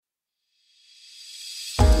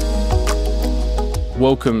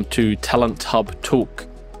welcome to Talent Hub Talk.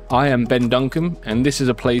 I am Ben Duncan, and this is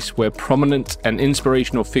a place where prominent and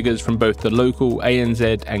inspirational figures from both the local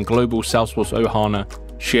ANZ and global Salesforce Ohana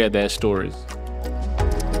share their stories.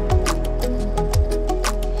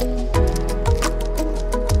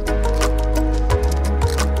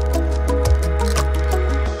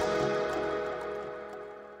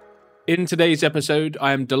 In today's episode,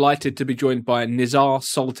 I am delighted to be joined by Nizar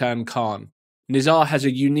Sultan Khan. Nizar has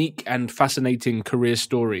a unique and fascinating career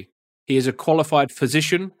story. He is a qualified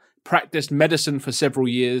physician, practiced medicine for several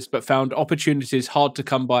years, but found opportunities hard to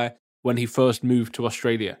come by when he first moved to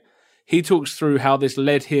Australia. He talks through how this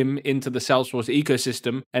led him into the Salesforce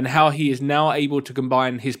ecosystem and how he is now able to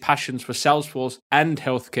combine his passions for Salesforce and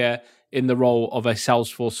healthcare in the role of a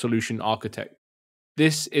Salesforce solution architect.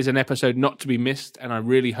 This is an episode not to be missed, and I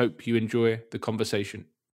really hope you enjoy the conversation.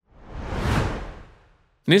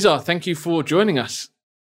 Nizar, thank you for joining us.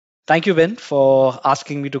 Thank you, Ben, for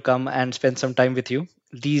asking me to come and spend some time with you.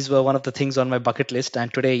 These were one of the things on my bucket list,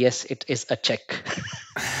 and today, yes, it is a check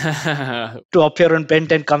to appear on Ben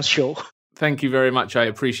 10 Comes show. Thank you very much. I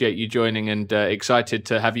appreciate you joining and excited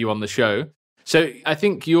to have you on the show. So I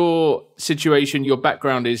think your situation, your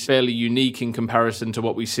background is fairly unique in comparison to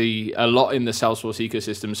what we see a lot in the Salesforce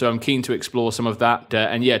ecosystem. So I'm keen to explore some of that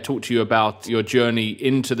and talk to you about your journey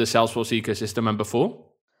into the Salesforce ecosystem and before.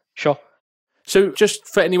 Sure. So just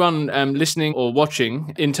for anyone listening or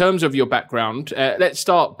watching, in terms of your background, let's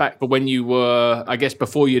start back when you were, I guess,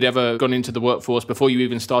 before you'd ever gone into the workforce, before you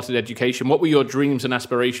even started education. What were your dreams and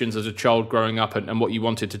aspirations as a child growing up and what you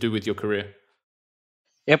wanted to do with your career?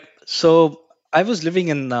 Yep. So I was living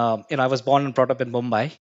in, I was born and brought up in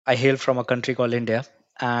Mumbai. I hail from a country called India,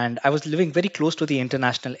 and I was living very close to the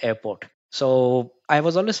international airport. So I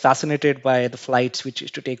was always fascinated by the flights which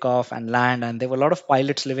used to take off and land, and there were a lot of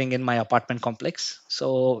pilots living in my apartment complex.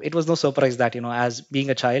 So it was no surprise that, as being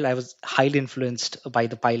a child, I was highly influenced by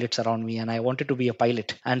the pilots around me, and I wanted to be a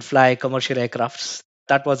pilot and fly commercial aircrafts.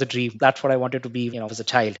 That was a dream. That's what I wanted to be, as a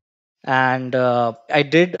child. And I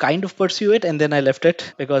did kind of pursue it, and then I left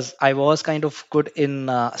it because I was kind of good in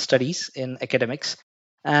studies, in academics.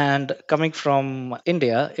 And coming from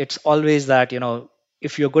India, it's always that,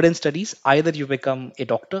 if you're good in studies, either you become a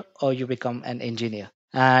doctor or you become an engineer.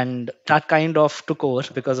 And that kind of took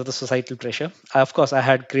over because of the societal pressure. Of course, I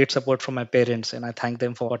had great support from my parents, and I thank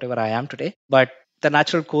them for whatever I am today. But the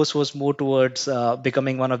natural course was more towards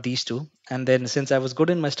becoming one of these two. And then since I was good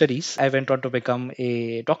in my studies, I went on to become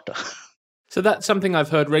a doctor. So that's something I've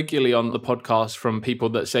heard regularly on the podcast from people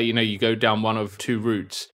that say, you go down one of two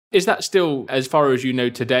routes. Is that still, as far as you know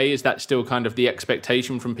today, is that still kind of the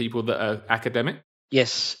expectation from people that are academic?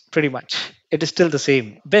 Yes, pretty much. It is still the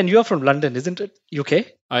same. Ben, you're from London, isn't it? UK?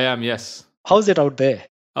 I am, yes. How's it out there?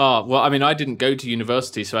 Oh, well, I mean, I didn't go to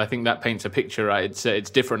university, so I think that paints a picture, right? It's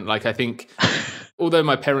different. Like, I think, although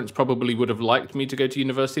my parents probably would have liked me to go to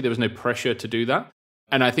university, there was no pressure to do that.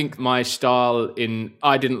 And I think my style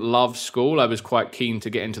I didn't love school. I was quite keen to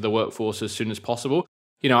get into the workforce as soon as possible.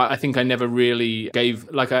 I think I never really gave,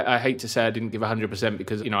 I hate to say I didn't give 100%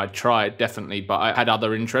 because, I tried definitely, but I had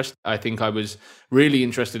other interests. I think I was really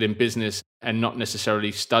interested in business and not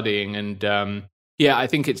necessarily studying. And I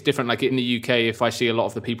think it's different. Like in the UK, if I see a lot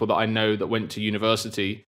of the people that I know that went to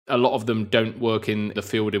university, a lot of them don't work in the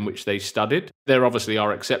field in which they studied. There obviously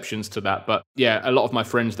are exceptions to that. But a lot of my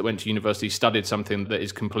friends that went to university studied something that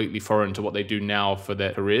is completely foreign to what they do now for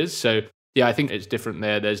their careers. So I think it's different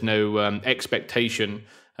there. There's no expectation.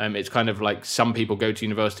 It's kind of like some people go to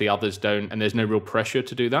university, others don't, and there's no real pressure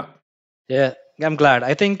to do that. Yeah, I'm glad.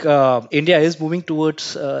 I think India is moving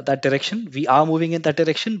towards that direction. We are moving in that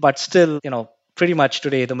direction, but still, pretty much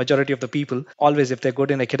today, the majority of the people, always, if they're good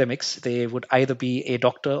in academics, they would either be a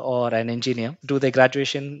doctor or an engineer, do their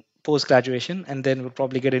graduation, post-graduation, and then would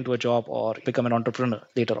probably get into a job or become an entrepreneur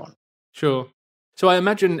later on. Sure. So I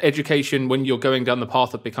imagine education, when you're going down the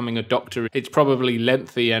path of becoming a doctor, it's probably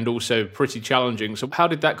lengthy and also pretty challenging. So how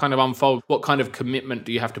did that kind of unfold? What kind of commitment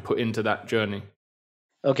do you have to put into that journey?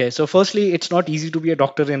 Okay, so firstly, it's not easy to be a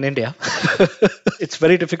doctor in India. It's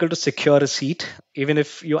very difficult to secure a seat, even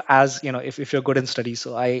if if you're good in studies.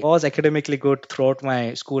 So I was academically good throughout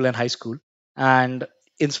my school and high school. And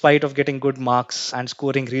in spite of getting good marks and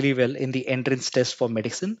scoring really well in the entrance test for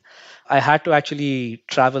medicine, I had to actually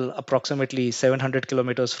travel approximately 700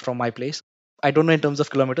 kilometers from my place. I don't know in terms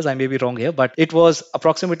of kilometers, I may be wrong here, but it was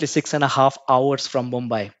approximately 6.5 hours from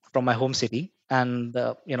Mumbai, from my home city. And,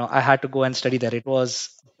 I had to go and study there. It was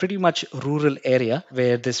pretty much rural area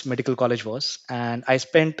where this medical college was. And I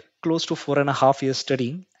spent close to 4.5 years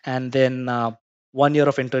studying and then 1 year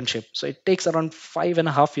of internship. So it takes around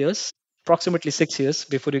 5.5 years approximately 6 years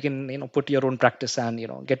before you can put your own practice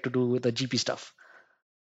and get to do the GP stuff.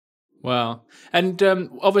 Wow. And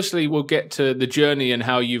obviously, we'll get to the journey and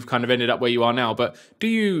how you've kind of ended up where you are now. But do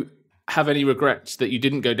you have any regrets that you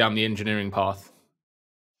didn't go down the engineering path?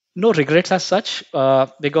 No regrets as such,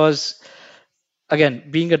 because again,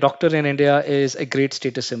 being a doctor in India is a great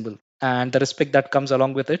status symbol, and the respect that comes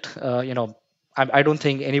along with it. I don't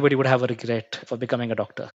think anybody would have a regret for becoming a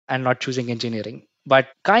doctor and not choosing engineering. But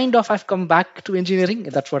kind of, I've come back to engineering.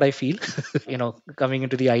 That's what I feel. Coming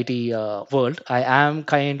into the IT world, I am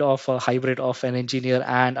kind of a hybrid of an engineer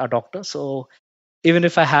and a doctor. So even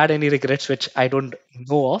if I had any regrets, which I don't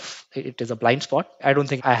know of, it is a blind spot. I don't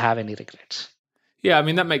think I have any regrets. Yeah, I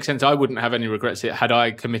mean, that makes sense. I wouldn't have any regrets had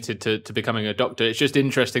I committed to becoming a doctor. It's just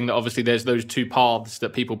interesting that obviously there's those two paths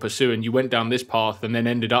that people pursue, and you went down this path and then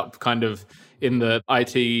ended up kind of in the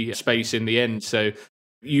IT space in the end. So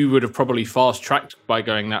you would have probably fast tracked by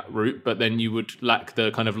going that route, but then you would lack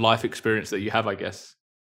the kind of life experience that you have, I guess.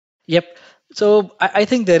 Yep. So I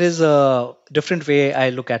think there is a different way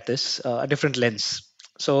I look at this, a different lens.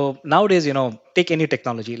 So nowadays, take any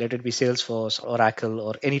technology, let it be Salesforce, Oracle,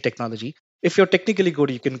 or any technology. If you're technically good,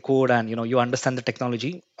 you can code and you understand the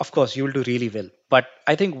technology. Of course, you will do really well. But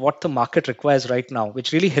I think what the market requires right now,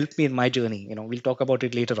 which really helped me in my journey, we'll talk about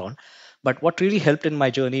it later on. But what really helped in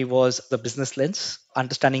my journey was the business lens,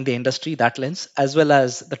 understanding the industry, that lens, as well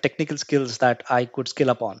as the technical skills that I could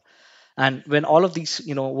skill up on. And when all of these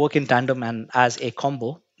work in tandem and as a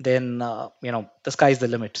combo, then the sky is the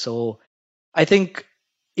limit. So I think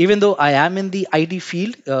even though I am in the ID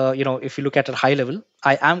field, if you look at a high level,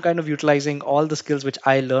 I am kind of utilizing all the skills which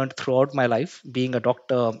I learned throughout my life. Being a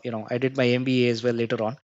doctor, I did my MBA as well later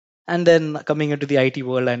on, and then coming into the IT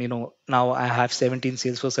world, and now I have 17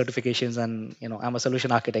 Salesforce certifications, and I'm a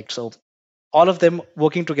solution architect. So all of them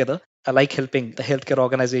working together, I like helping the healthcare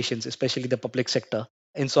organizations, especially the public sector,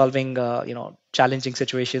 in solving challenging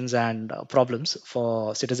situations and problems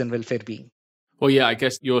for citizen welfare being. Well, yeah, I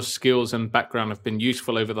guess your skills and background have been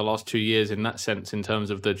useful over the last 2 years in that sense, in terms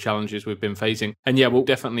of the challenges we've been facing. And yeah, we'll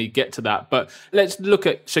definitely get to that. But let's look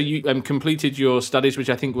at, so you completed your studies, which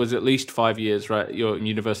I think was at least 5 years, right? Your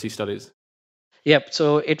university studies. Yep.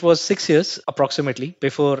 So it was 6 years approximately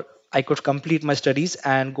before I could complete my studies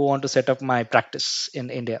and go on to set up my practice in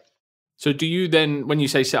India. So do you then, when you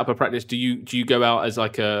say set up a practice, do you go out as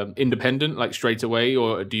like a independent, like straight away,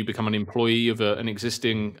 or do you become an employee of an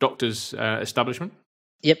existing doctor's establishment?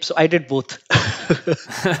 Yep. So I did both.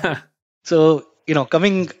 So,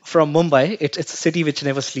 coming from Mumbai, it's a city which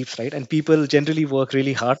never sleeps, right? And people generally work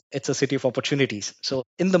really hard. It's a city of opportunities. So,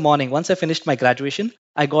 in the morning, once I finished my graduation,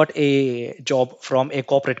 I got a job from a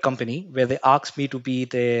corporate company where they asked me to be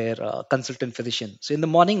their consultant physician. So, in the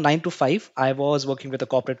morning, 9 to 5, I was working with a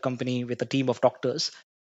corporate company with a team of doctors.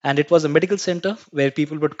 And it was a medical center where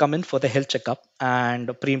people would come in for the health checkup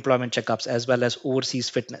and pre employment checkups as well as overseas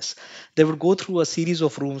fitness. They would go through a series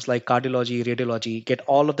of rooms like cardiology, radiology, get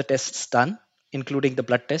all of the tests done, including the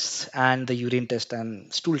blood tests and the urine test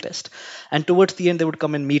and stool test. And towards the end, they would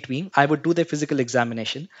come and meet me. I would do their physical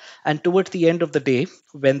examination. And towards the end of the day,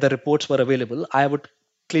 when the reports were available, I would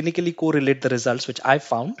clinically correlate the results which I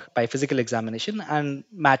found by physical examination and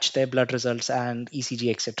match their blood results and ECG,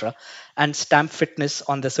 etc., and stamp fitness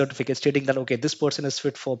on the certificate stating that okay, this person is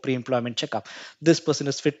fit for pre-employment checkup, this person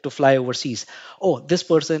is fit to fly overseas, oh, this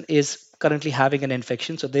person is currently having an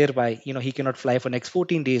infection, so thereby he cannot fly for next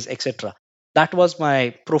 14 days, etc. That was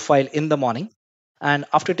my profile in the morning. And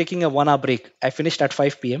after taking a 1 hour break, I finished at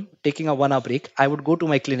 5 p.m. Taking a 1 hour break, I would go to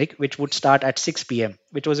my clinic, which would start at 6 p.m.,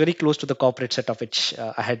 which was very close to the corporate setup which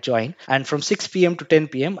I had joined. And from 6 p.m. to 10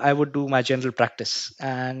 p.m., I would do my general practice.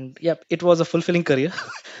 And yep, it was a fulfilling career,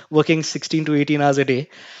 working 16 to 18 hours a day.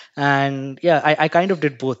 And yeah, I kind of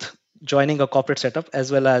did both, joining a corporate setup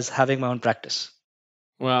as well as having my own practice.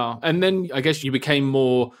 Wow. And then I guess you became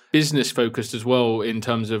more business focused as well, in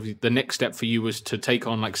terms of the next step for you was to take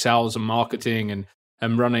on like sales and marketing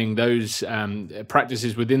and running those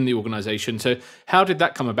practices within the organization. So how did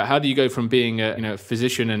that come about? How do you go from being a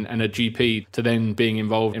physician and a GP to then being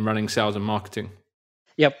involved in running sales and marketing?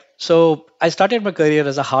 Yep. So I started my career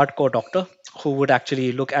as a hardcore doctor who would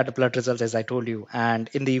actually look at the blood results, as I told you. And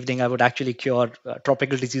in the evening, I would actually cure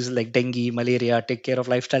tropical diseases like dengue, malaria, take care of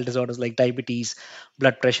lifestyle disorders like diabetes,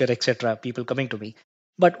 blood pressure, etc. People coming to me.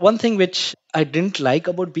 But one thing which I didn't like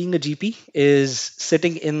about being a GP is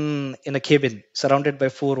sitting in a cabin surrounded by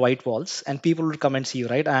four white walls, and people would come and see you,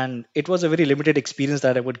 right? And it was a very limited experience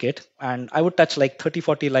that I would get. And I would touch like 30,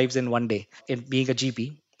 40 lives in one day in being a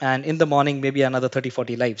GP. And in the morning, maybe another 30,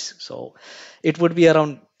 40 lives. So it would be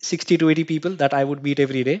around 60 to 80 people that I would meet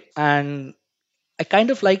every day. And I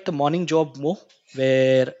kind of liked the morning job more,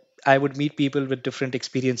 where I would meet people with different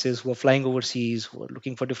experiences who are flying overseas, who are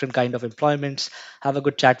looking for different kind of employments, have a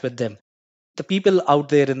good chat with them. The people out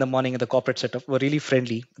there in the morning in the corporate setup were really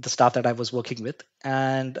friendly, the staff that I was working with.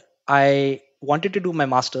 And I wanted to do my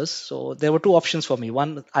master's. So there were two options for me.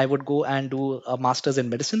 One, I would go and do a master's in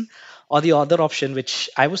medicine, or the other option, which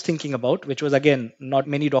I was thinking about, which was again, not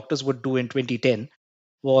many doctors would do in 2010,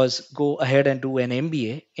 was go ahead and do an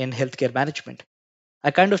MBA in healthcare management. I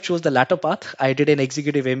kind of chose the latter path. I did an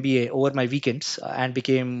executive MBA over my weekends and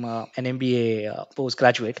became an MBA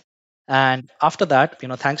postgraduate. And after that,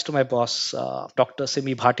 thanks to my boss, Dr.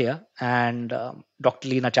 Simi Bhatia and Dr.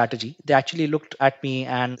 Leena Chatterjee, they actually looked at me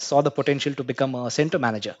and saw the potential to become a center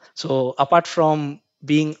manager. So apart from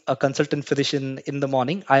being a consultant physician in the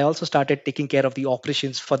morning, I also started taking care of the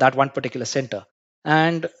operations for that one particular center.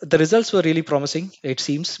 And the results were really promising. It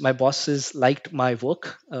seems my bosses liked my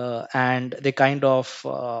work, and they kind of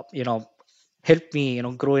helped me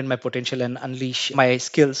grow in my potential and unleash my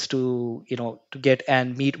skills to to get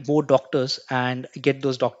and meet more doctors and get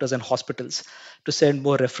those doctors and hospitals to send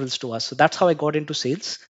more referrals to us. So that's how I got into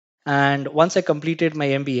sales. And once I completed my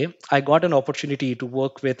MBA, I got an opportunity to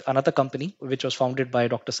work with another company which was founded by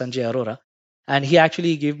Dr. Sanjay Arora, and he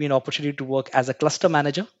actually gave me an opportunity to work as a cluster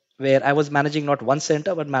manager, where I was managing not one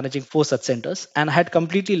center but managing four such centers. And I had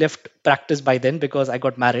completely left practice by then because I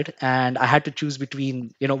got married and I had to choose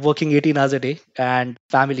between working 18 hours a day and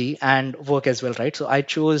family and work as well, right? So I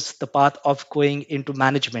chose the path of going into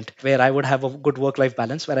management, where I would have a good work-life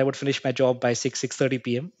balance, where I would finish my job by 6:30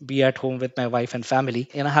 p.m., be at home with my wife and family,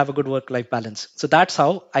 and have a good work-life balance. So that's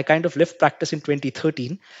how I kind of left practice in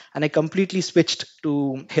 2013, and I completely switched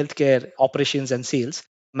to healthcare operations and sales,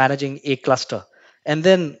 managing a cluster. And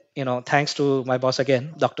then, thanks to my boss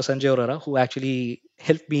again, Dr. Sanjay Arora, who actually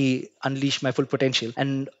helped me unleash my full potential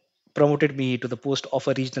and promoted me to the post of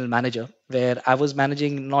a regional manager, where I was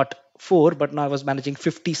managing not four, but now I was managing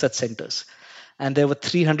 50 such centers. And there were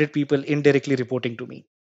 300 people indirectly reporting to me.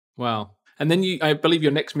 Wow. And then I believe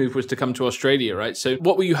your next move was to come to Australia, right? So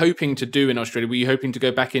what were you hoping to do in Australia? Were you hoping to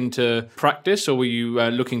go back into practice, or were you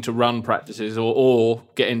looking to run practices or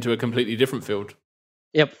get into a completely different field?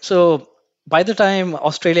 Yep. So by the time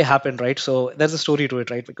Australia happened, right? So there's a story to it,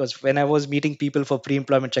 right? Because when I was meeting people for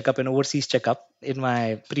pre-employment checkup and overseas checkup in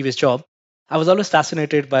my previous job, I was always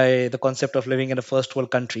fascinated by the concept of living in a first world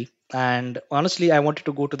country. And honestly, I wanted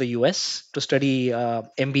to go to the US to study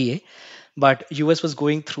MBA, but US was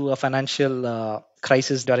going through a financial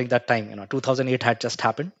crisis during that time. 2008 had just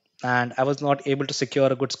happened, and I was not able to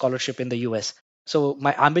secure a good scholarship in the US. So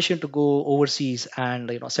my ambition to go overseas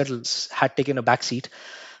and settle had taken a backseat.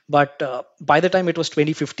 But by the time it was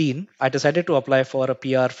 2015, I decided to apply for a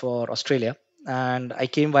PR for Australia. And I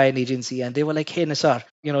came by an agency and they were like, hey, Nisar,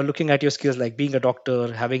 looking at your skills like being a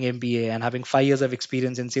doctor, having MBA, and having 5 years of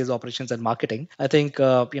experience in sales operations and marketing, I think,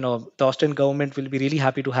 the Australian government will be really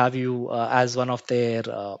happy to have you as one of their,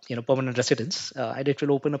 permanent residents. And it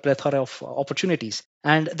will open a plethora of opportunities.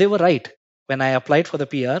 And they were right. When I applied for the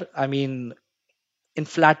PR, I mean, in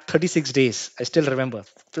flat 36 days, I still remember,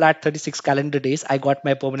 flat 36 calendar days, I got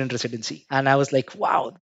my permanent residency. And I was like,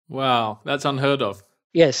 wow. Wow, that's unheard of.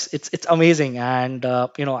 Yes, it's amazing. And,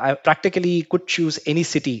 I practically could choose any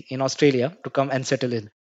city in Australia to come and settle in.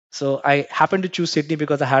 So I happened to choose Sydney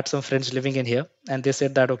because I had some friends living in here. And they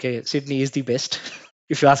said that, okay, Sydney is the best.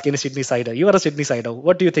 If you ask any Sydney sider, you are a Sydney sider.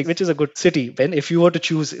 What do you think? Which is a good city? Ben, if you were to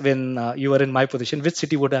choose when you were in my position, which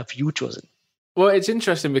city would have you chosen? Well, it's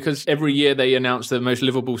interesting because every year they announce the most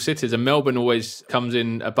livable cities, and Melbourne always comes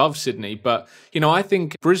in above Sydney. But, I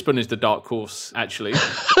think Brisbane is the dark horse, actually.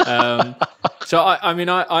 So,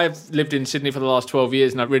 I've lived in Sydney for the last 12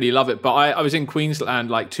 years and I really love it. But I was in Queensland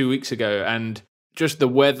like 2 weeks ago, and just the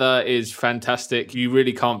weather is fantastic. You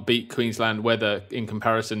really can't beat Queensland weather in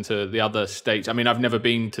comparison to the other states. I mean, I've never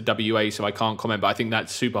been to WA, so I can't comment, but I think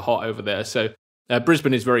that's super hot over there. So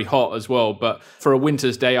Brisbane is very hot as well, but for a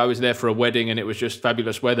winter's day, I was there for a wedding and it was just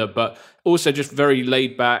fabulous weather, but also just very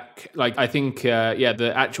laid back. Like, I think,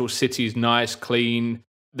 the actual city is nice, clean.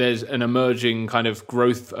 There's an emerging kind of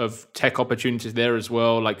growth of tech opportunities there as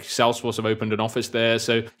well. Like Salesforce have opened an office there.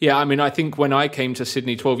 So, I think when I came to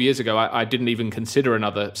Sydney 12 years ago, I didn't even consider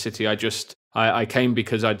another city. I came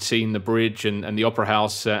because I'd seen the bridge and the Opera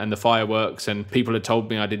House and the fireworks, and people had told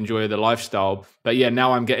me I'd enjoy the lifestyle. But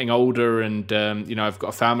now I'm getting older and, I've got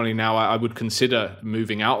a family now. I would consider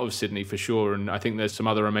moving out of Sydney for sure. And I think there's some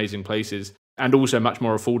other amazing places and also much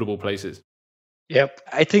more affordable places. Yep.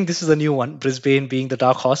 I think this is a new one, Brisbane being the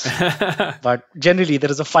dark horse. But generally,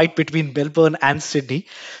 there is a fight between Melbourne and Sydney.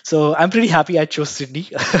 So I'm pretty happy I chose Sydney.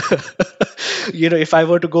 If I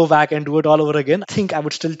were to go back and do it all over again, I think I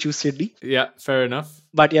would still choose Sydney. Yeah, fair enough.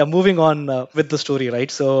 But yeah, moving on with the story,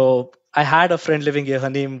 right? So I had a friend living here. Her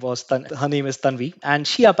name is Tanvi, and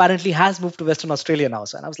she apparently has moved to Western Australia now.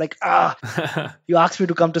 So and I was like, you asked me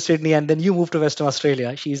to come to Sydney, and then you moved to Western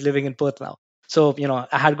Australia. She's living in Perth now. So,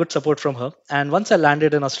 I had good support from her. And once I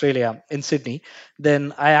landed in Australia, in Sydney,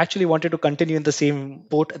 then I actually wanted to continue in the same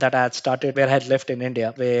boat that I had started where I had left in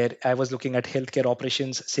India, where I was looking at healthcare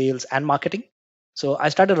operations, sales, and marketing. So I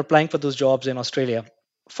started applying for those jobs in Australia.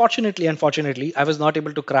 Fortunately, unfortunately, I was not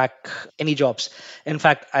able to crack any jobs. In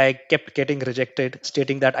fact, I kept getting rejected,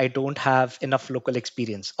 stating that I don't have enough local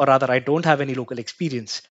experience, or rather, I don't have any local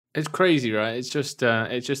experience. It's crazy, right? It's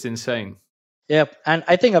just insane. Yeah, and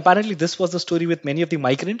I think apparently this was the story with many of the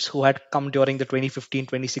migrants who had come during the 2015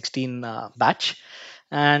 2016 batch.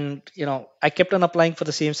 And, I kept on applying for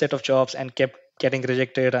the same set of jobs and kept getting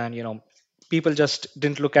rejected. And, people just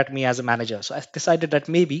didn't look at me as a manager. So I decided that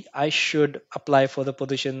maybe I should apply for the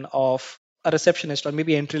position of a receptionist or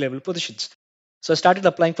maybe entry level positions. So I started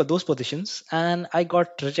applying for those positions and I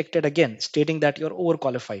got rejected again, stating that you're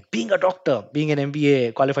overqualified. Being a doctor, being an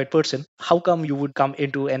MBA qualified person, how come you would come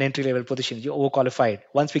into an entry level position? You're overqualified.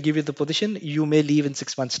 Once we give you the position, you may leave in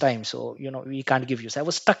 6 months' time. So, we can't give you. So I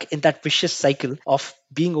was stuck in that vicious cycle of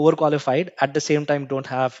being overqualified at the same time don't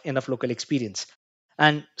have enough local experience.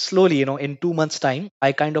 And slowly, in 2 months' time,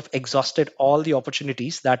 I kind of exhausted all the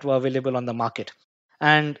opportunities that were available on the market.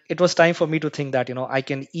 And it was time for me to think that, I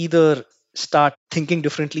can either start thinking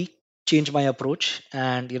differently, change my approach,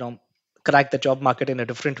 and, crack the job market in a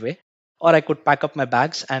different way. Or I could pack up my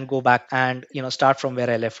bags and go back and, start from where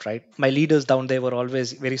I left, right? My leaders down there were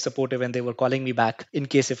always very supportive and they were calling me back in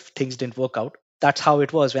case if things didn't work out. That's how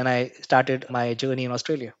it was when I started my journey in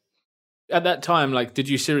Australia. At that time, like, did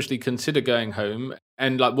you seriously consider going home?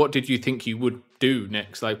 And like, what did you think you would do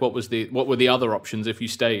next? Like, what were the other options if you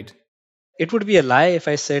stayed? It would be a lie if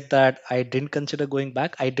I said that I didn't consider going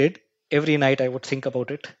back. I did. Every night I would think about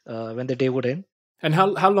it when the day would end. And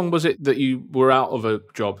how long was it that you were out of a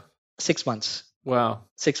job? 6 months. Wow.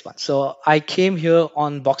 6 months. So I came here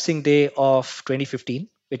on Boxing Day of 2015,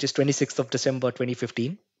 which is 26th of December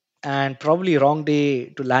 2015. And probably wrong day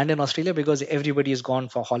to land in Australia because everybody is gone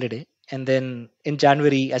for holiday. And then in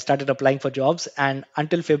January, I started applying for jobs. And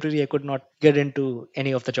until February, I could not get into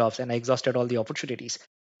any of the jobs and I exhausted all the opportunities.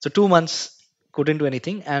 So 2 months couldn't do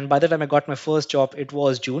anything. And by the time I got my first job, it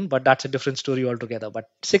was June, but that's a different story altogether. But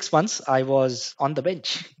 6 months, I was on the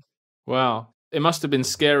bench. Wow. It must have been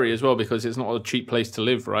scary as well because it's not a cheap place to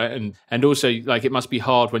live, right? And also, like, it must be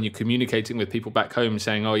hard when you're communicating with people back home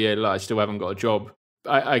saying, "Oh yeah, I still haven't got a job."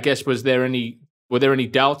 I guess were there any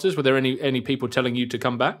doubters? Were there any people telling you to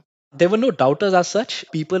come back? There were no doubters as such.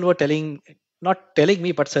 People were not telling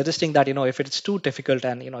me, but suggesting that, if it's too difficult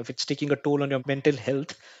and, if it's taking a toll on your mental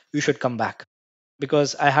health, you should come back.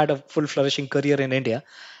 Because I had a full flourishing career in India.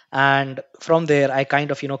 And from there, I kind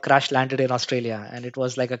of, crash landed in Australia. And it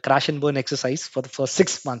was like a crash and burn exercise for the first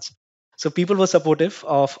 6 months. So people were supportive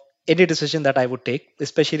of any decision that I would take,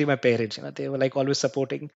 especially my parents. They were like always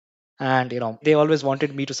supporting and, they always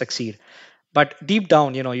wanted me to succeed. But deep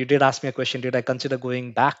down, you did ask me a question: did I consider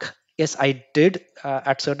going back? Yes, I did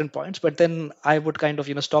at certain points, but then I would kind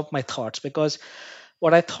of stop my thoughts, because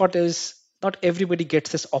what I thought is not everybody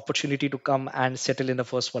gets this opportunity to come and settle in a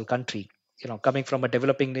first world country. Coming from a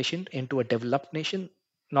developing nation into a developed nation,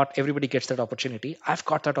 not everybody gets that opportunity. I've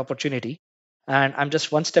got that opportunity, and I'm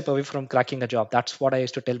just one step away from cracking a job. That's what I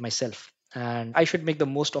used to tell myself, and I should make the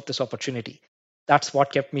most of this opportunity. That's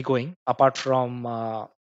what kept me going, apart from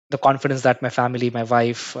the confidence that my family, my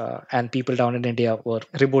wife, and people down in India were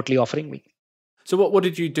remotely offering me. So what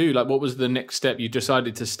did you do? Like, what was the next step? You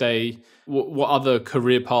decided to stay. What other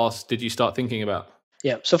career paths did you start thinking about?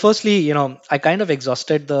 Yeah. So firstly, I kind of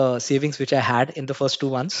exhausted the savings which I had in the first 2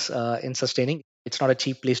 months in sustaining. It's not a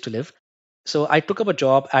cheap place to live. So I took up a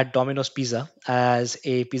job at Domino's Pizza as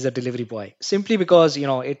a pizza delivery boy, simply because,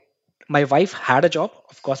 my wife had a job,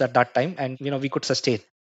 of course, at that time, and, we could sustain.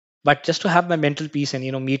 But just to have my mental peace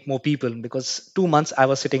and, meet more people, because 2 months I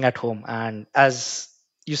was sitting at home, and as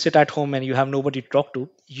you sit at home and you have nobody to talk to,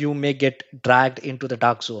 you may get dragged into the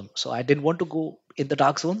dark zone. So I didn't want to go in the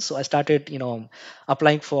dark zone. So I started,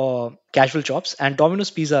 applying for casual jobs, and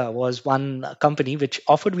Domino's Pizza was one company which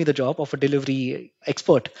offered me the job of a delivery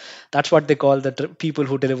expert. That's what they call the people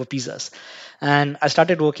who deliver pizzas. And I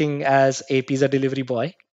started working as a pizza delivery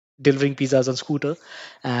boy. delivering pizzas on scooter,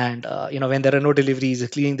 and when there are no deliveries,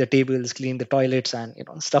 cleaning the tables, cleaning the toilets, and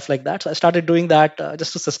stuff like that. So I started doing that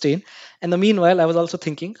just to sustain. And the meanwhile, I was also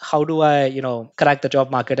thinking, how do I crack the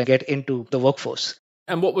job market and get into the workforce?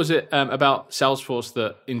 And what was it about Salesforce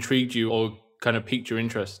that intrigued you or kind of piqued your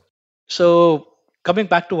interest? So coming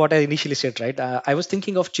back to what I initially said, right? I was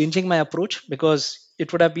thinking of changing my approach, because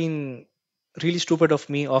it would have been really stupid of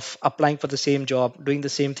me of applying for the same job, doing the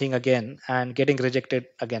same thing again, and getting rejected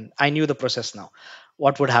again. I knew the process now.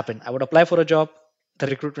 What would happen? I would apply for a job. The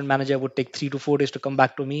recruitment manager would take 3 to 4 days to come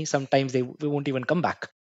back to me. Sometimes they won't even come back.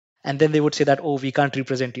 And then they would say that, oh, we can't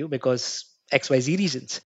represent you because XYZ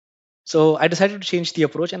reasons. So I decided to change the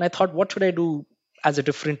approach, and I thought, what should I do as a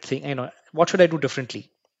different thing? What should I do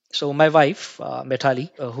differently? So my wife, Metali,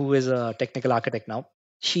 who is a technical architect now,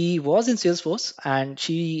 she was in Salesforce and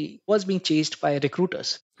she was being chased by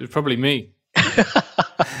recruiters. It was probably me.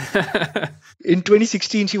 In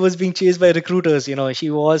 2016, she was being chased by recruiters. She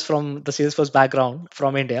was from the Salesforce background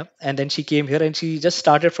from India, and then she came here and she just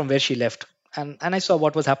started from where she left. And I saw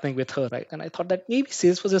what was happening with her, right? And I thought that maybe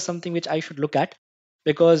Salesforce is something which I should look at,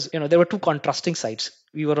 because there were two contrasting sides.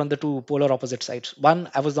 We were on the two polar opposite sides. One,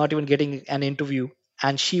 I was not even getting an interview,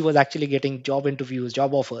 and she was actually getting job interviews,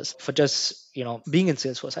 job offers for just being in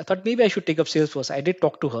Salesforce. I thought maybe I should take up Salesforce. I did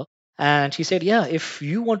talk to her, and she said, yeah, if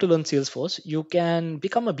you want to learn Salesforce, you can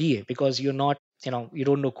become a BA, because you're not you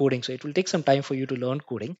don't know coding, so it will take some time for you to learn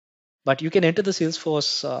coding. But you can enter the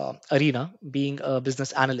Salesforce arena being a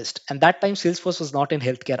business analyst. And that time, Salesforce was not in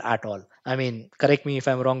healthcare at all. I mean, correct me if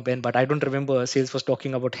I'm wrong, Ben, but I don't remember Salesforce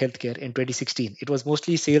talking about healthcare in 2016. It was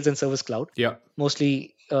mostly sales and service cloud, Yeah.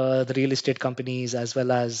 mostly the real estate companies as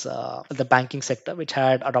well as the banking sector, which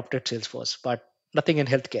had adopted Salesforce, but nothing in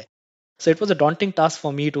healthcare. So it was a daunting task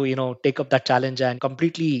for me to, take up that challenge and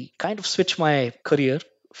completely kind of switch my career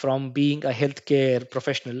from being a healthcare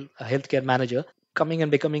professional, a healthcare manager, coming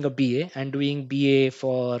and becoming a BA and doing BA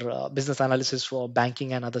for business analysis for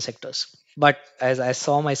banking and other sectors. But as I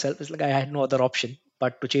saw myself, it's like I had no other option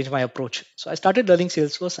but to change my approach. So I started learning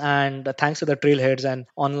Salesforce, and thanks to the trailheads and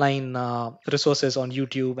online resources on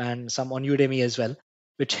YouTube and some on Udemy as well,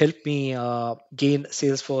 which helped me gain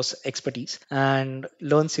Salesforce expertise and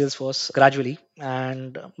learn Salesforce gradually.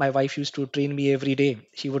 And my wife used to train me every day.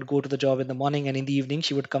 She would go to the job in the morning, and in the evening,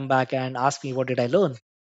 she would come back and ask me, what did I learn?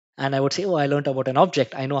 And I would say, oh, I learned about an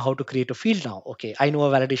object. I know how to create a field now. Okay, I know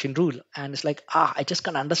a validation rule. And it's like, I just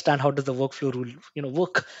can't understand, how does the workflow rule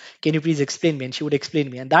work? Can you please explain me? And she would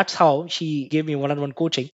explain me. And that's how she gave me one-on-one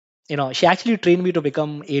coaching. She actually trained me to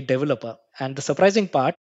become a developer. And the surprising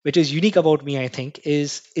part, which is unique about me, I think,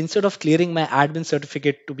 is instead of clearing my admin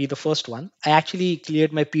certificate to be the first one, I actually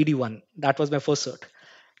cleared my PD1. That was my first cert.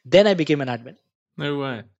 Then I became an admin. No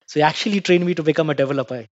way. So he actually trained me to become a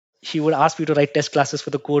developer. She would ask me to write test classes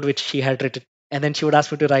for the code which she had written. And then she would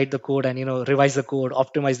ask me to write the code and, revise the code,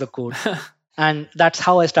 optimize the code. And that's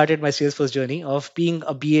how I started my Salesforce journey of being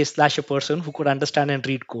a BA / a person who could understand and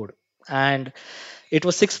read code. And it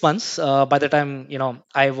was 6 months by the time,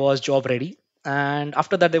 I was job ready. And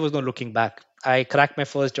after that, there was no looking back. I cracked my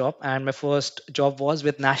first job, and my first job was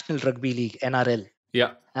with National Rugby League, NRL.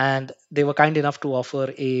 Yeah. And they were kind enough to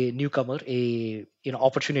offer a newcomer a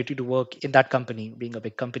opportunity to work in that company, being a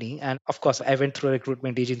big company. And of course, I went through a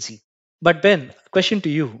recruitment agency. But Ben, question to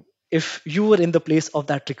you: if you were in the place of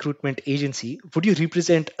that recruitment agency, would you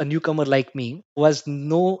represent a newcomer like me who has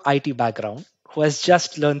no IT background, who has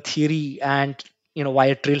just learned theory and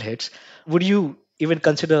via trailheads? Would you even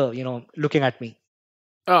consider looking at me?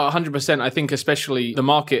 Oh, 100%. I think especially the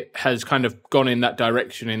market has kind of gone in that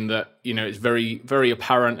direction, in that, it's very, very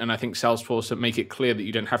apparent. And I think Salesforce make it clear that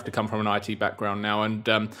you don't have to come from an IT background now. And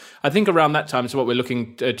I think around that time, so what we're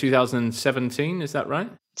looking, 2017, is that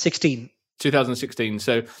right? 2016.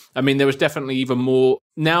 So, I mean, there was definitely even more.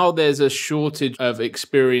 Now there's a shortage of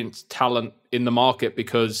experienced talent in the market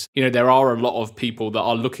because, there are a lot of people that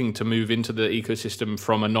are looking to move into the ecosystem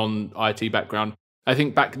from a non-IT background. I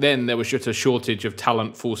think back then there was just a shortage of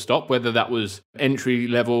talent, full stop, whether that was entry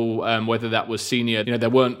level, whether that was senior. There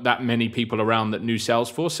weren't that many people around that knew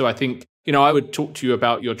Salesforce. So I think, I would talk to you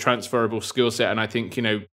about your transferable skill set. And I think,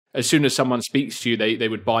 as soon as someone speaks to you, they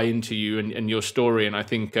would buy into you and your story. And I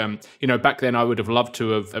think, back then I would have loved to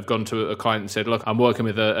have gone to a client and said, look, I'm working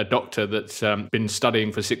with a doctor that's been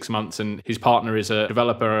studying for 6 months, and his partner is a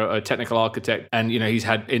developer, a technical architect. And, he's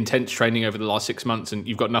had intense training over the last 6 months, and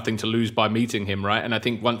you've got nothing to lose by meeting him, right? And I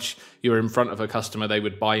think once you're in front of a customer, they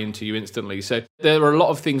would buy into you instantly. So there are a lot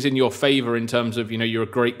of things in your favor in terms of, you're a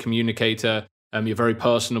great communicator. You're very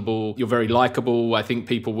personable. You're very likable. I think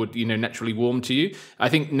people would, naturally warm to you. I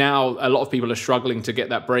think now a lot of people are struggling to get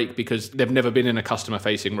that break because they've never been in a customer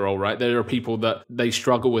facing role, right? There are people that they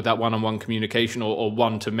struggle with that one-on-one communication or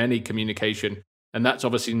one-to-many communication. And that's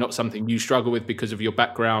obviously not something you struggle with because of your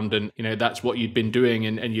background. And, that's what you'd been doing.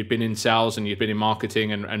 And you'd been in sales and you'd been in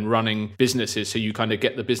marketing and running businesses. So you kind of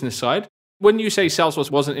get the business side. When you say Salesforce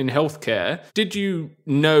wasn't in healthcare, did you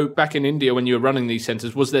know back in India when you were running these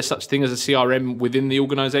centers, was there such thing as a CRM within the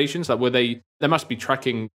organizations? Like they must be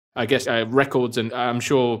tracking, I guess, records, and I'm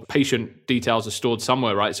sure patient details are stored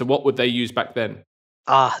somewhere, right? So what would they use back then?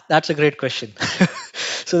 That's a great question.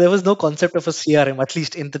 So there was no concept of a CRM, at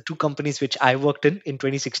least in the two companies which I worked in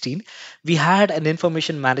 2016. We had an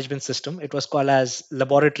information management system. It was called as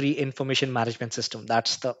Laboratory Information Management System.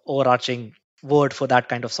 That's the overarching word for that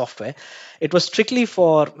kind of software. It was strictly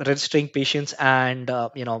for registering patients and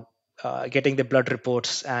getting the blood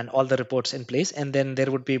reports and all the reports in place. And then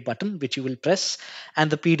there would be a button which you will press, and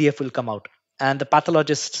the PDF will come out. And the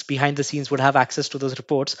pathologists behind the scenes would have access to those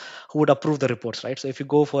reports, who would approve the reports, right? So if you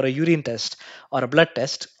go for a urine test or a blood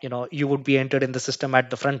test, you would be entered in the system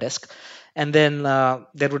at the front desk, and then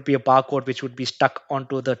there would be a barcode which would be stuck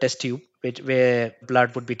onto the test tube, where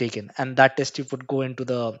blood would be taken, and that test tube would go into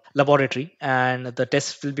the laboratory, and the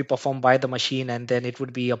test will be performed by the machine, and then it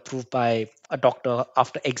would be approved by a doctor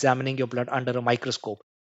after examining your blood under a microscope.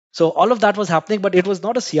 So all of that was happening, but it was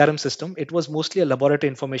not a CRM system. It was mostly a laboratory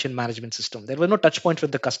information management system. There were no touch points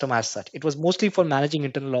with the customer as such. It was mostly for managing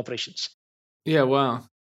internal operations. Yeah, wow.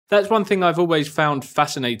 That's one thing I've always found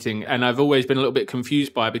fascinating, and I've always been a little bit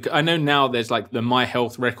confused by, because I know now there's like the My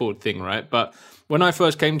Health record thing, right? But when I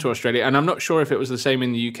first came to Australia, and I'm not sure if it was the same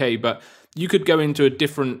in the UK, but you could go into a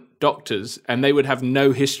different doctor's and they would have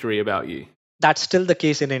no history about you. That's still the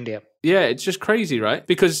case in India. Yeah, it's just crazy, right?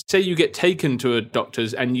 Because say you get taken to a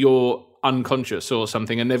doctor's and you're unconscious or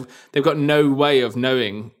something, and they've got no way of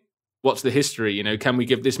knowing what's the history. Can we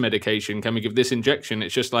give this medication? Can we give this injection?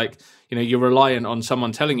 It's just like, you're reliant on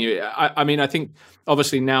someone telling you. I mean, I think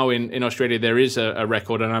obviously now in Australia there is a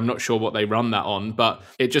record, and I'm not sure what they run that on, but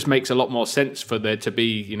it just makes a lot more sense for there to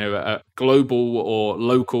be, a global or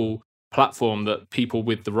local platform that people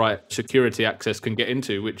with the right security access can get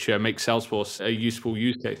into, which makes Salesforce a useful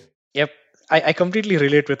use case. Yep. I completely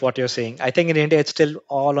relate with what you're saying. I think in India, it's still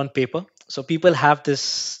all on paper. So people have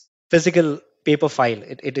this physical paper file.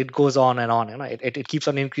 It goes on and on. It keeps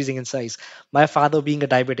on increasing in size. My father being a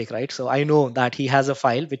diabetic, right? So I know that he has a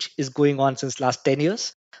file which is going on since last 10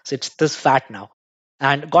 years. So it's this fat now.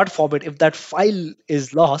 And God forbid, if that file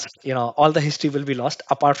is lost, all the history will be lost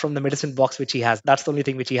apart from the medicine box which he has. That's the only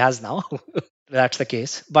thing which he has now. That's the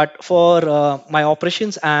case. But for my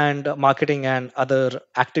operations and marketing and other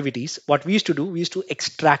activities, what we used to do, we used to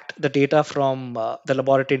extract the data from the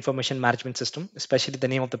laboratory information management system, especially the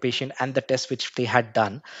name of the patient and the test which they had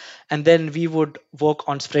done. And then we would work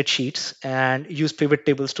on spreadsheets and use pivot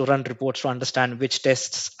tables to run reports to understand which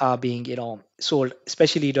tests are being, sold,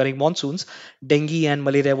 especially during monsoons. Dengue and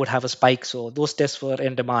malaria would have a spike. So those tests were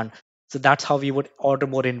in demand. So that's how we would order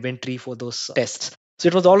more inventory for those tests. So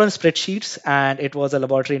it was all on spreadsheets, and it was a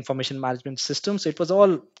laboratory information management system. So it was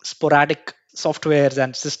all sporadic softwares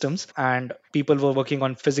and systems, and people were working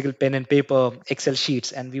on physical pen and paper Excel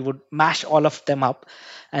sheets, and we would mash all of them up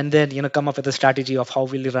and then come up with a strategy of how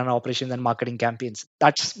we'll run our operations and marketing campaigns.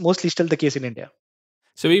 That's mostly still the case in India.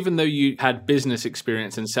 So even though you had business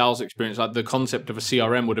experience and sales experience, like the concept of a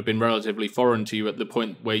CRM would have been relatively foreign to you at the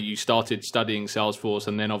point where you started studying Salesforce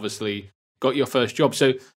and then obviously got your first job.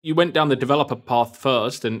 So you went down the developer path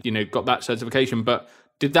first and, got that certification, but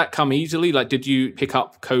did that come easily? Like, did you pick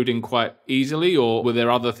up coding quite easily, or were there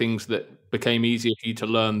other things that became easier for you to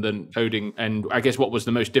learn than coding? And I guess what was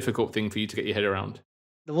the most difficult thing for you to get your head around?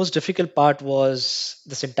 The most difficult part was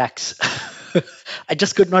the syntax. I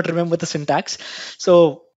just could not remember the syntax.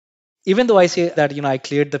 So even though I say that I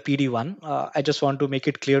cleared the PD1, I just want to make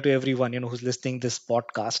it clear to everyone who's listening this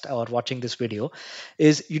podcast or watching this video,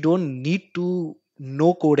 is you don't need to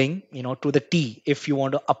know coding to the T if you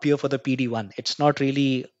want to appear for the PD1. It's not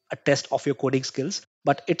really a test of your coding skills,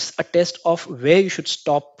 but it's a test of where you should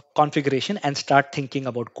stop configuration and start thinking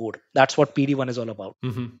about code. That's what PD1 is all about.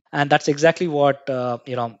 Mm-hmm. And that's exactly what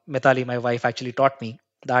Mithali, my wife, actually taught me,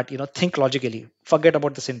 that think logically, forget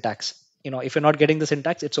about the syntax. If you're not getting the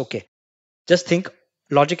syntax, it's okay. Just think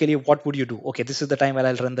logically, what would you do? Okay, this is the time where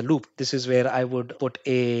I'll run the loop. This is where I would put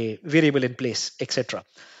a variable in place, etc.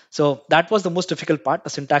 So that was the most difficult part.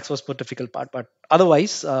 The syntax was the difficult part, but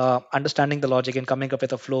otherwise, understanding the logic and coming up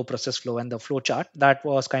with a flow, process flow, and the flow chart, that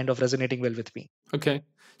was kind of resonating well with me. Okay.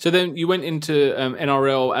 So then you went into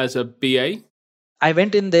NRL as a BA? I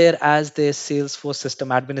went in there as the Salesforce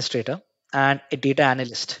system administrator and a data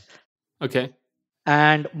analyst. Okay.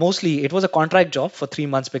 And mostly it was a contract job for 3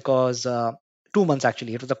 months because 2 months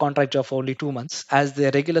actually. It was a contract job for only 2 months, as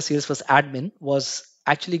the regular Salesforce admin was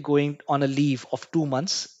actually going on a leave of 2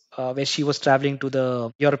 months. Where she was traveling to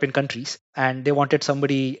the European countries, and they wanted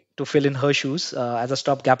somebody to fill in her shoes as a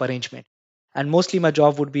stopgap arrangement. And mostly my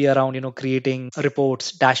job would be around creating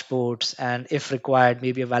reports, dashboards, and if required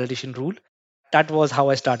maybe a validation rule. That was how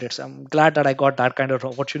I started. So I'm glad that I got that kind of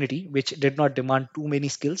opportunity, which did not demand too many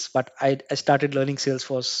skills, but I started learning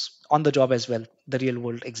Salesforce on the job as well, the real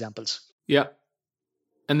world examples. Yeah.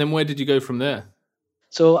 And then where did you go from there?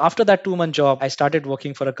 So after that 2 month job, I started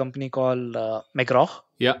working for a company called McGraw,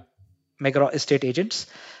 Yeah. McGraw Estate Agents.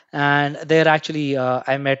 And there actually,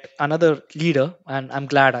 I met another leader, and I'm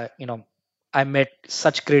glad I met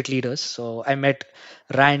such great leaders. So I met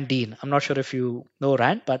Rand Dean. I'm not sure if you know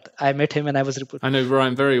Rand, but I met him and I was I know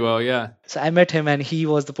Ryan very well. Yeah. So I met him, and he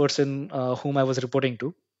was the person whom I was reporting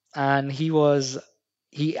to, and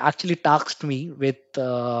he actually tasked me with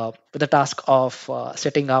the task of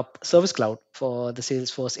setting up Service Cloud for the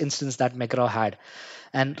Salesforce instance that McGraw had,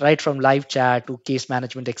 and right from live chat to case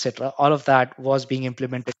management, etc. All of that was being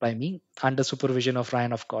implemented by me under supervision of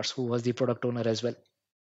Ryan, of course, who was the product owner as well.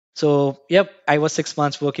 So, yep, I was 6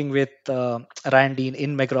 months working with Ryan Dean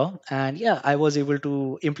in McGraw, and yeah, I was able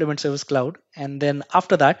to implement Service Cloud. And then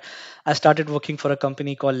after that, I started working for a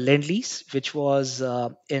company called Lendlease, which was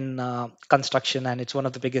in construction, and it's one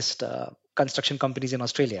of the biggest construction companies in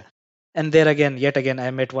Australia. And there again, yet again,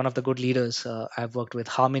 I met one of the good leaders I've worked with.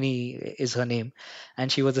 Harmony is her name,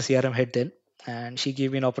 and she was the CRM head then. And she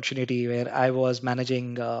gave me an opportunity where I was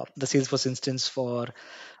managing the Salesforce instance for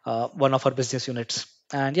one of our business units.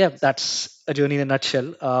 And yeah, that's a journey in a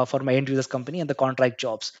nutshell for my end users company and the contract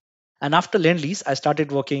jobs. And after Lendlease, I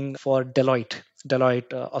started working for Deloitte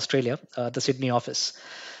Australia, the Sydney office.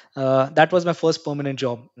 That was my first permanent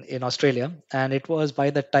job in Australia. And it was by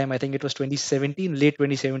that time, I think it was 2017, late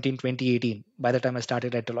 2017, 2018, by the time I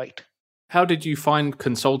started at Deloitte. How did you find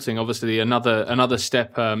consulting? Obviously, another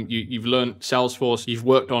step. You've learned Salesforce. You've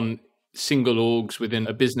worked on single orgs within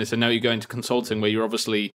a business, and now you go into consulting, where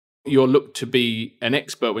you're looked to be an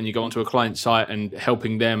expert when you go onto a client site and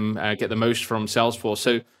helping them get the most from Salesforce.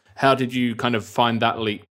 So, how did you kind of find that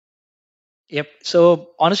leap? Yep.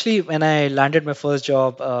 So honestly, when I landed my first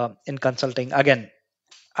job in consulting, again,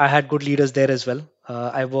 I had good leaders there as well.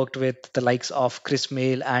 I worked with the likes of Chris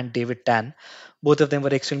Mail and David Tan. Both of them were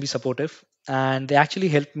extremely supportive, and they actually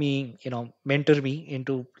helped me, mentor me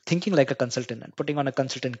into thinking like a consultant and putting on a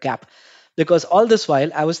consultant cap. Because all this while,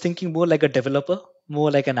 I was thinking more like a developer, more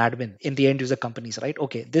like an admin in the end user companies, right?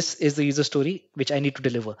 Okay, this is the user story which I need to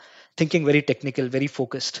deliver. Thinking very technical, very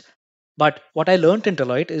focused. But what I learned in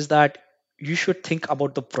Deloitte is that you should think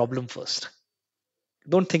about the problem first.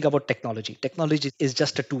 Don't think about technology. Technology is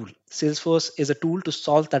just a tool. Salesforce is a tool to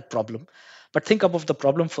solve that problem. But think about the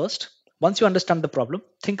problem first. Once you understand the problem,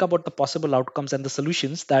 think about the possible outcomes and the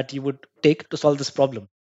solutions that you would take to solve this problem.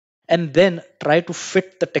 And then try to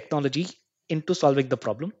fit the technology into solving the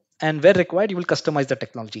problem. And where required, you will customize the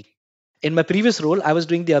technology. In my previous role, I was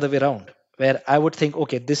doing the other way around, where I would think,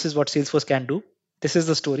 okay, this is what Salesforce can do. This is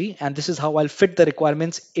the story, and this is how I'll fit the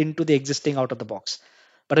requirements into the existing out of the box.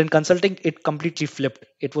 But in consulting, it completely flipped.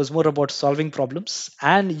 It was more about solving problems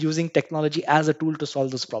and using technology as a tool to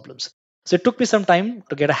solve those problems. So it took me some time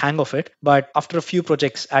to get a hang of it. But after a few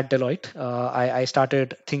projects at Deloitte, I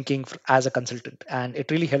started thinking as a consultant, and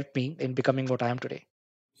it really helped me in becoming what I am today.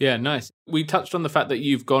 Yeah, nice. We touched on the fact that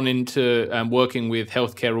you've gone into working with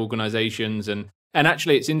healthcare organizations, and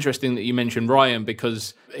actually it's interesting that you mentioned Ryan,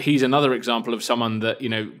 because he's another example of someone that,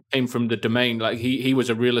 came from the domain. Like he was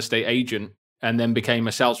a real estate agent and then became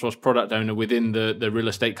a Salesforce product owner within the real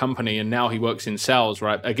estate company, and now he works in sales,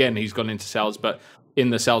 right? Again, he's gone into sales, but in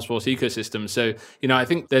the Salesforce ecosystem. So, I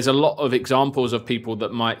think there's a lot of examples of people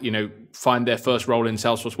that might, find their first role in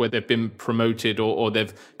Salesforce where they've been promoted, or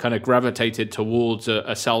they've kind of gravitated towards a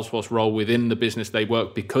Salesforce role within the business they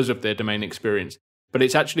work because of their domain experience. But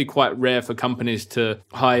it's actually quite rare for companies to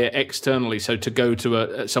hire externally. So to go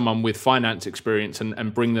to someone with finance experience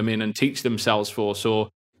and bring them in and teach them Salesforce, or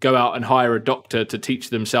go out and hire a doctor to teach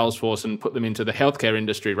them Salesforce and put them into the healthcare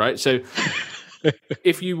industry, right? So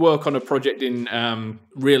if you work on a project in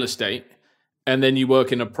real estate and then you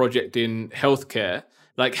work in a project in healthcare,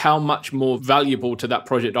 like how much more valuable to that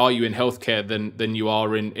project are you in healthcare than you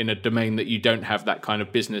are in a domain that you don't have that kind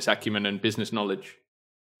of business acumen and business knowledge?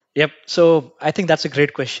 Yep. So I think that's a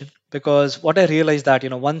great question, because what I realized that,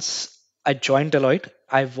 once I joined Deloitte,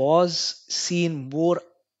 I was seen more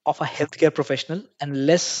of a healthcare professional and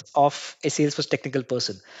less of a Salesforce technical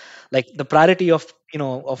person. Like the priority of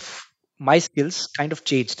of my skills kind of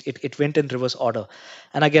changed. It went in reverse order.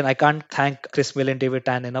 And again, I can't thank Chris Mill and David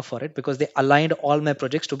Tan enough for it, because they aligned all my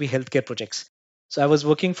projects to be healthcare projects. So I was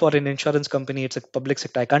working for an insurance company. It's a public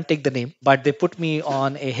sector. I can't take the name, but they put me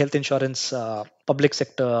on a health insurance public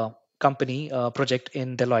sector company project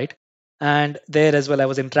in Deloitte. And there as well, I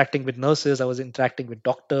was interacting with nurses. I was interacting with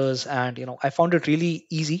doctors, and I found it really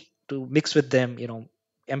easy to mix with them.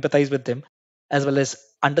 Empathize with them, as well as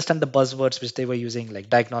understand the buzzwords which they were using, like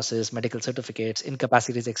diagnosis, medical certificates,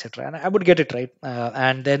 incapacities, etc. And I would get it right,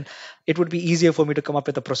 and then it would be easier for me to come up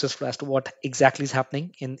with a process flow as to what exactly is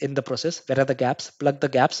happening in the process, where are the gaps, plug the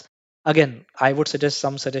gaps. Again, I would suggest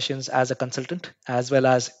some suggestions as a consultant, as well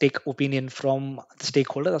as take opinion from the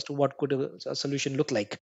stakeholder as to what could a solution look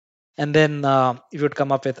like. And then you would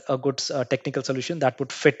come up with a good technical solution that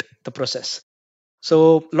would fit the process.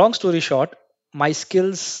 So, long story short, my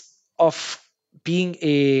skills of being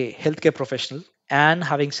a healthcare professional and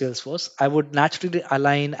having Salesforce, I would naturally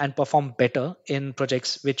align and perform better in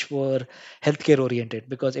projects which were healthcare oriented,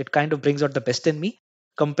 because it kind of brings out the best in me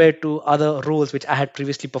compared to other roles which I had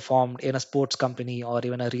previously performed in a sports company or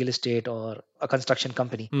even a real estate or a construction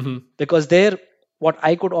company. Hmm. Because there, what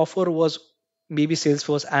I could offer was maybe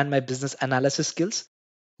Salesforce and my business analysis skills.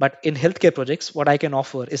 But in healthcare projects, what I can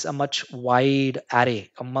offer is a much wide array,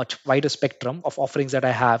 a much wider spectrum of offerings that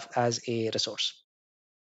I have as a resource.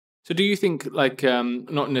 So do you think like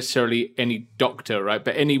not necessarily any doctor, right,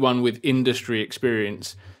 but anyone with industry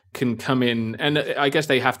experience can come in, and I guess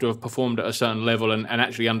they have to have performed at a certain level and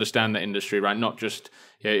actually understand the industry, right? Not just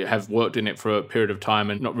have worked in it for a period of time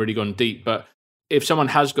and not really gone deep. But if someone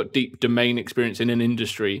has got deep domain experience in an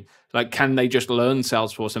industry, like can they just learn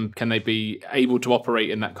Salesforce and can they be able to operate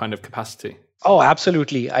in that kind of capacity? Oh,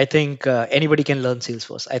 absolutely. I think anybody can learn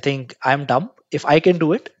Salesforce. I think I'm dumb. If I can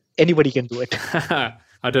do it, anybody can do it.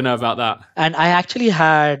 I don't know about that. And I actually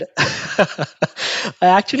had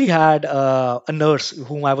a nurse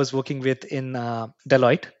whom I was working with in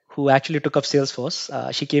Deloitte, who actually took up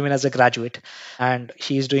Salesforce. She came in as a graduate, and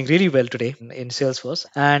she is doing really well today in Salesforce.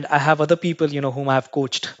 And I have other people, whom I have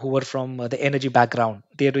coached who were from the energy background.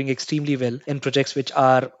 They are doing extremely well in projects which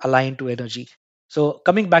are aligned to energy. So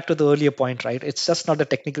coming back to the earlier point, right? It's just not the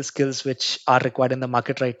technical skills which are required in the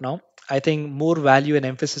market right now. I think more value and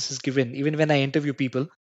emphasis is given. Even when I interview people,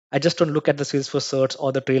 I just don't look at the Salesforce certs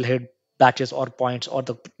or the Trailhead batches or points or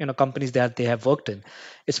the companies that they have worked in.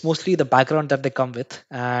 It's mostly the background that they come with,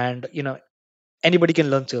 and anybody can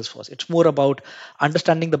learn Salesforce. It's more about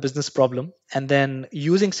understanding the business problem and then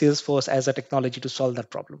using Salesforce as a technology to solve that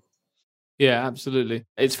problem. Yeah, absolutely.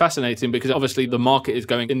 It's fascinating because obviously the market is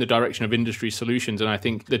going in the direction of industry solutions. And I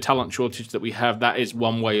think the talent shortage that we have, that is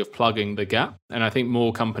one way of plugging the gap. And I think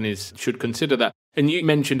more companies should consider that. And you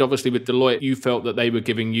mentioned obviously with Deloitte, you felt that they were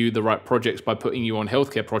giving you the right projects by putting you on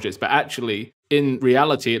healthcare projects. But actually, in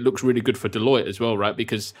reality, it looks really good for Deloitte as well, right?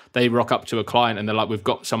 Because they rock up to a client and they're like, we've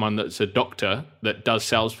got someone that's a doctor that does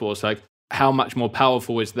Salesforce. Like, how much more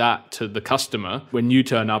powerful is that to the customer when you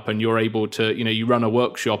turn up and you're able to, you run a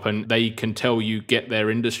workshop and they can tell you get their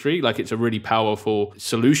industry? Like, it's a really powerful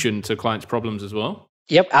solution to clients' problems as well.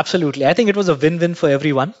 Yep, absolutely. I think it was a win-win for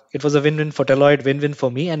everyone. It was a win-win for Deloitte, win-win for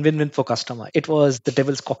me, and win-win for customer. It was the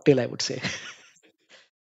devil's cocktail, I would say.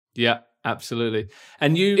 Yeah, absolutely.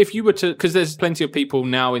 And if you were to, because there's plenty of people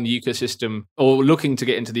now in the ecosystem or looking to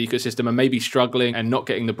get into the ecosystem and maybe struggling and not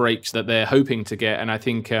getting the breaks that they're hoping to get. And I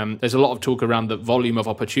think there's a lot of talk around the volume of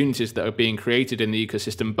opportunities that are being created in the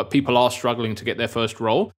ecosystem, but people are struggling to get their first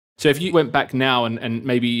role. So if you went back now and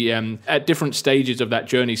maybe at different stages of that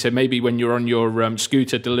journey, so maybe when you're on your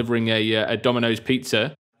scooter delivering a Domino's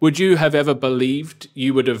pizza, would you have ever believed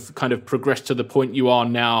you would have kind of progressed to the point you are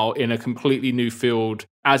now in a completely new field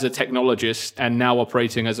as a technologist and now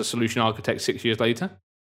operating as a solution architect 6 years later?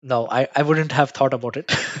 No, I wouldn't have thought about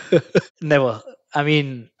it. Never. I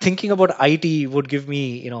mean, thinking about IT would give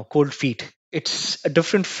me, cold feet. It's a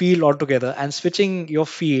different field altogether. And switching your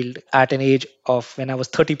field at an age of when I was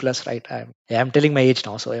 30 plus, right? I'm telling my age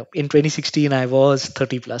now. So in 2016, I was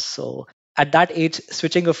 30 plus. So at that age,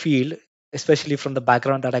 switching a field, especially from the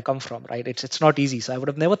background that I come from, right? It's not easy. So I would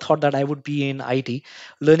have never thought that I would be in IT,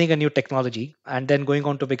 learning a new technology, and then going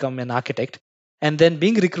on to become an architect, and then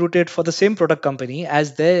being recruited for the same product company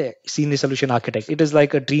as their senior solution architect. It is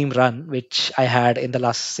like a dream run, which I had in the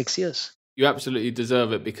last 6 years. You absolutely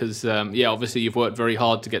deserve it because, obviously you've worked very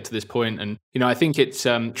hard to get to this point. And, I think it's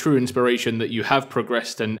true inspiration that you have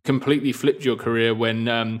progressed and completely flipped your career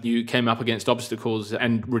when you came up against obstacles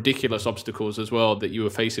and ridiculous obstacles as well that you were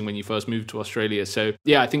facing when you first moved to Australia. So,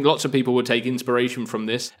 I think lots of people will take inspiration from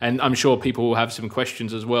this, and I'm sure people will have some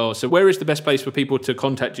questions as well. So where is the best place for people to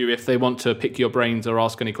contact you if they want to pick your brains or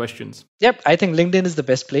ask any questions? Yep, I think LinkedIn is the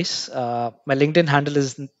best place. My LinkedIn handle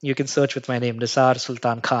is, you can search with my name, Nisar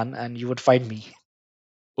Sultan Khan, and you would find me.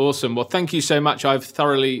 Awesome. Well, thank you so much. I've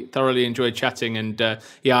thoroughly enjoyed chatting. And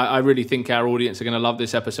I really think our audience are going to love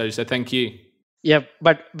this episode. So thank you. Yeah,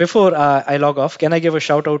 but before I log off, can I give a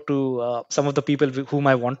shout out to some of the people whom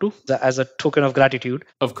I want to as a token of gratitude?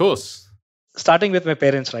 Of course. Starting with my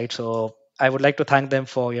parents, right? So I would like to thank them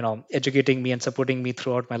for, educating me and supporting me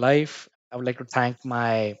throughout my life. I would like to thank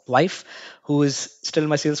my wife, who is still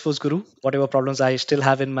my Salesforce guru. Whatever problems I still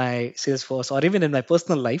have in my Salesforce or even in my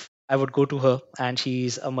personal life, I would go to her, and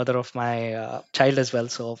she's a mother of my child as well.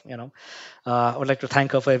 So, I would like to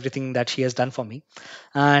thank her for everything that she has done for me.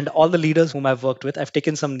 And all the leaders whom I've worked with, I've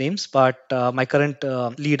taken some names, but my current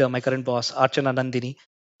leader, my current boss, Archana Nandini,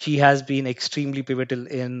 she has been extremely pivotal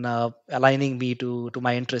in aligning me to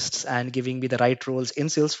my interests and giving me the right roles in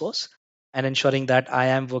Salesforce, and ensuring that I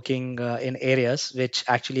am working in areas which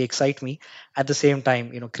actually excite me. At the same time,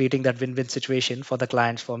 creating that win-win situation for the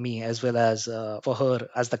clients, for me, as well as for her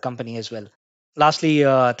as the company as well. Lastly,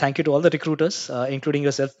 thank you to all the recruiters, including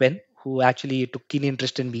yourself, Ben, who actually took keen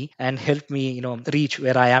interest in me and helped me, reach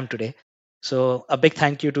where I am today. So a big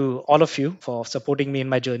thank you to all of you for supporting me in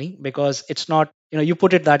my journey, because it's not, you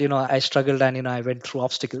put it that, I struggled and, I went through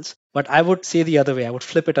obstacles. But I would say the other way. I would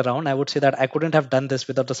flip it around. I would say that I couldn't have done this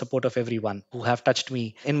without the support of everyone who have touched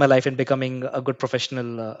me in my life in becoming a good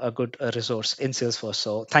professional, a good resource in Salesforce.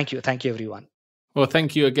 So thank you. Thank you, everyone. Well,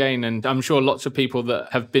 thank you again. And I'm sure lots of people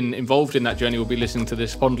that have been involved in that journey will be listening to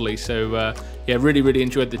this fondly. So really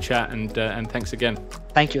enjoyed the chat, and thanks again.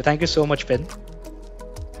 Thank you. Thank you so much, Ben.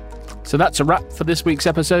 So that's a wrap for this week's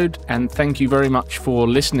episode, and thank you very much for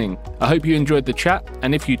listening. I hope you enjoyed the chat,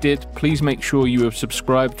 and if you did, please make sure you have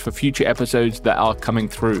subscribed for future episodes that are coming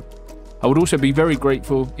through. I would also be very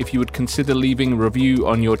grateful if you would consider leaving a review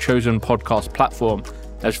on your chosen podcast platform,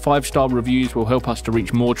 as 5-star reviews will help us to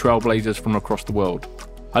reach more trailblazers from across the world.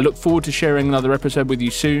 I look forward to sharing another episode with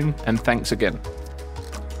you soon, and thanks again.